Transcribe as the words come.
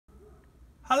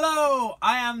Hello,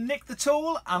 I am Nick the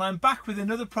Tool and I'm back with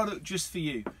another product just for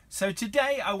you. So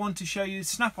today I want to show you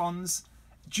Snap-on's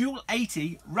Dual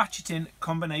 80 ratcheting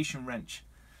combination wrench.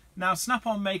 Now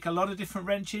Snap-on make a lot of different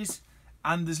wrenches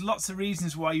and there's lots of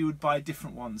reasons why you would buy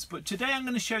different ones. But today I'm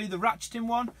going to show you the ratcheting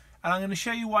one and I'm going to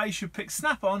show you why you should pick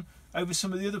Snap-on over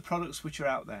some of the other products which are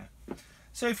out there.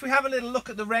 So if we have a little look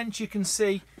at the wrench, you can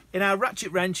see in our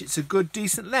ratchet wrench it's a good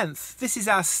decent length. This is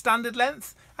our standard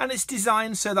length and it's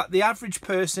designed so that the average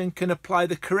person can apply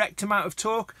the correct amount of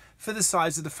torque for the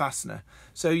size of the fastener.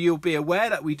 So you'll be aware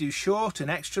that we do short and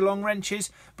extra long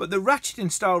wrenches, but the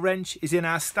ratcheting style wrench is in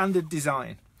our standard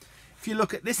design. If you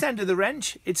look at this end of the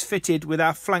wrench, it's fitted with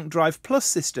our Flank Drive Plus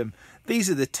system. These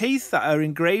are the teeth that are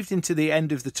engraved into the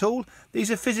end of the tool. These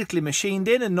are physically machined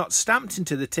in and not stamped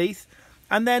into the teeth.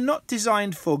 And they're not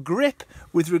designed for grip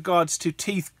with regards to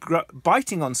teeth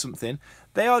biting on something.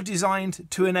 They are designed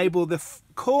to enable the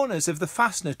corners of the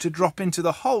fastener to drop into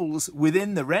the holes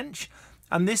within the wrench,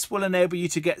 and this will enable you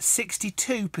to get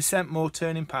 62% more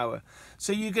turning power.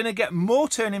 So you're going to get more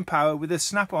turning power with a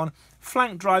Snap-on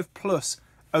Flank Drive Plus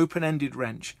open-ended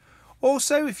wrench.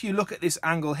 Also, if you look at this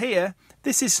angle here,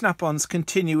 this is Snap-on's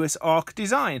continuous arc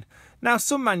design. Now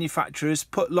some manufacturers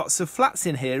put lots of flats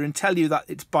in here and tell you that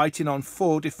it's biting on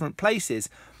 4 different places.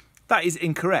 That is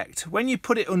incorrect. When you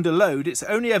put it under load, it's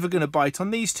only ever going to bite on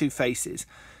these 2 faces.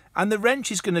 And the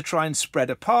wrench is going to try and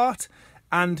spread apart.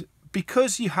 And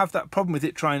because you have that problem with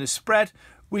it trying to spread,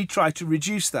 we try to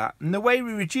reduce that. And the way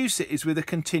we reduce it is with a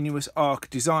continuous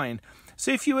arc design. So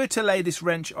if you were to lay this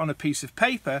wrench on a piece of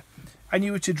paper and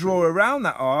you were to draw around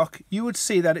that arc, you would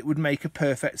see that it would make a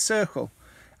perfect circle.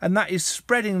 And that is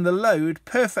spreading the load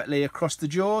perfectly across the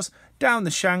jaws, down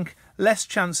the shank, less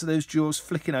chance of those jaws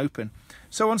flicking open.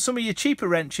 So on some of your cheaper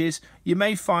wrenches, you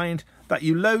may find that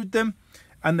you load them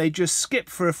and they just skip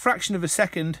for a fraction of a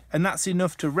second, and that's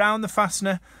enough to round the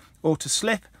fastener or to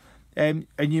slip. And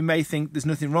you may think there's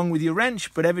nothing wrong with your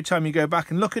wrench, but every time you go back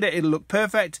and look at it, it'll look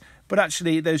perfect, but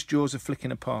actually those jaws are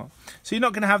flicking apart. So you're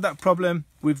not going to have that problem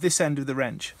with this end of the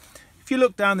wrench. If you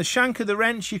look down the shank of the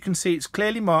wrench, you can see it's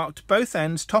clearly marked, both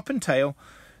ends, top and tail.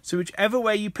 So whichever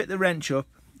way you pick the wrench up,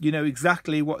 you know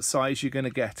exactly what size you're going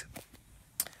to get.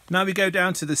 Now we go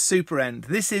down to the super end.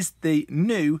 This is the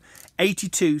new 80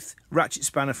 tooth ratchet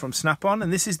spanner from Snap-on,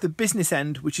 and this is the business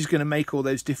end, which is going to make all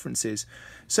those differences.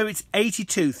 So it's 80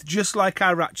 tooth, just like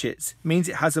our ratchets. It means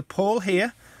it has a pawl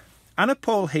here and a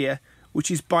pawl here, which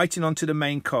is biting onto the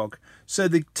main cog. So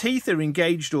the teeth are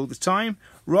engaged all the time,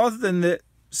 rather than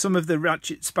some of the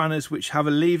ratchet spanners which have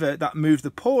a lever that move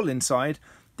the pawl inside.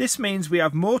 This means we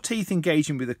have more teeth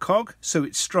engaging with the cog, so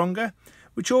it's stronger,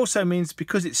 which also means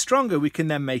because it's stronger we can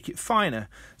then make it finer.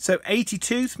 So 80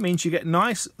 tooth means you get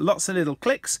nice, lots of little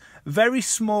clicks, very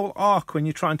small arc when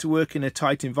you're trying to work in a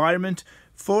tight environment,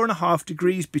 4.5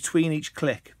 degrees between each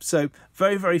click. So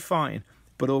very, very fine,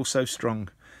 but also strong.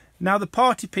 Now the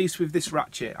party piece with this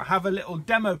ratchet, I have a little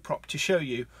demo prop to show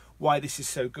you why this is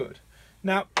so good.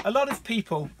 Now, a lot of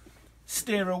people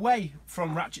steer away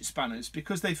from ratchet spanners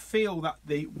because they feel that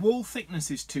the wall thickness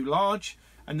is too large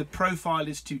and the profile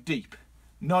is too deep.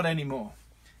 Not anymore.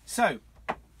 So,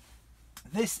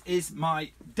 this is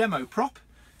my demo prop,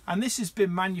 and this has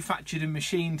been manufactured and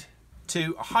machined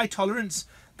to a high tolerance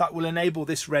that will enable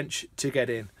this wrench to get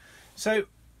in. So,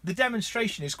 the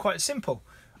demonstration is quite simple.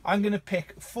 I'm going to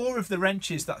pick 4 of the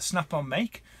wrenches that Snap-on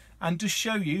make and just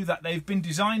show you that they've been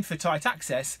designed for tight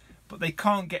access, but they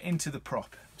can't get into the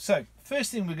prop. So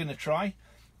first thing we're going to try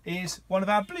is one of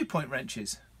our Blue Point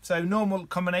wrenches. So normal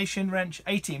combination wrench,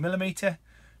 18mm.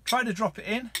 Try to drop it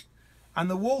in and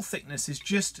the wall thickness is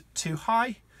just too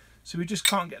high, so we just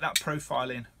can't get that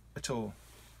profile in at all.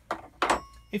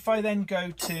 If I then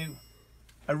go to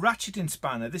a ratcheting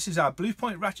spanner, this is our Blue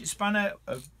Point ratchet spanner,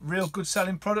 a real good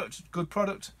selling product, good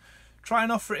product. Try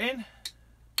and offer it in,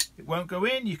 it won't go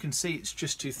in. You can see it's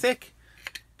just too thick.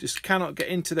 Just cannot get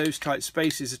into those tight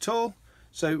spaces at all,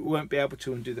 so we won't be able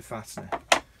to undo the fastener.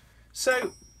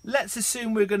 So let's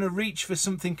assume we're going to reach for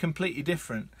something completely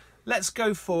different. Let's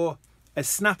go for a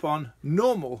Snap-on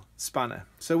normal spanner,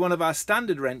 so one of our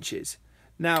standard wrenches.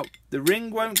 Now the ring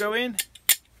won't go in.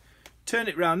 Turn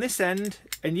it round this end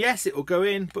and yes, it will go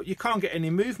in, but you can't get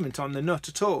any movement on the nut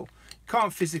at all. You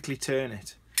can't physically turn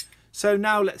it. So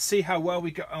now let's see how well we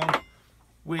get on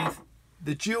with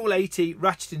the Dual 80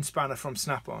 ratcheting spanner from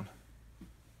Snap-on.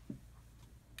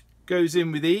 Goes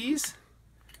in with ease,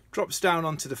 drops down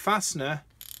onto the fastener,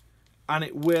 and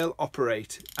it will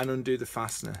operate and undo the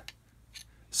fastener.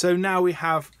 So now we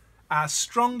have our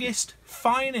strongest,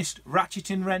 finest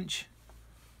ratcheting wrench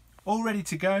all ready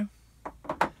to go,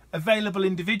 available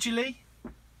individually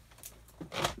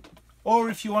Or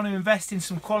if you want to invest in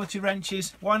some quality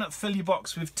wrenches, why not fill your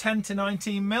box with 10 to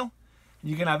 19 mil?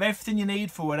 And you can have everything you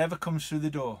need for whatever comes through the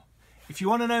door. If you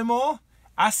want to know more,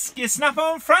 ask your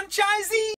Snap-on franchisee!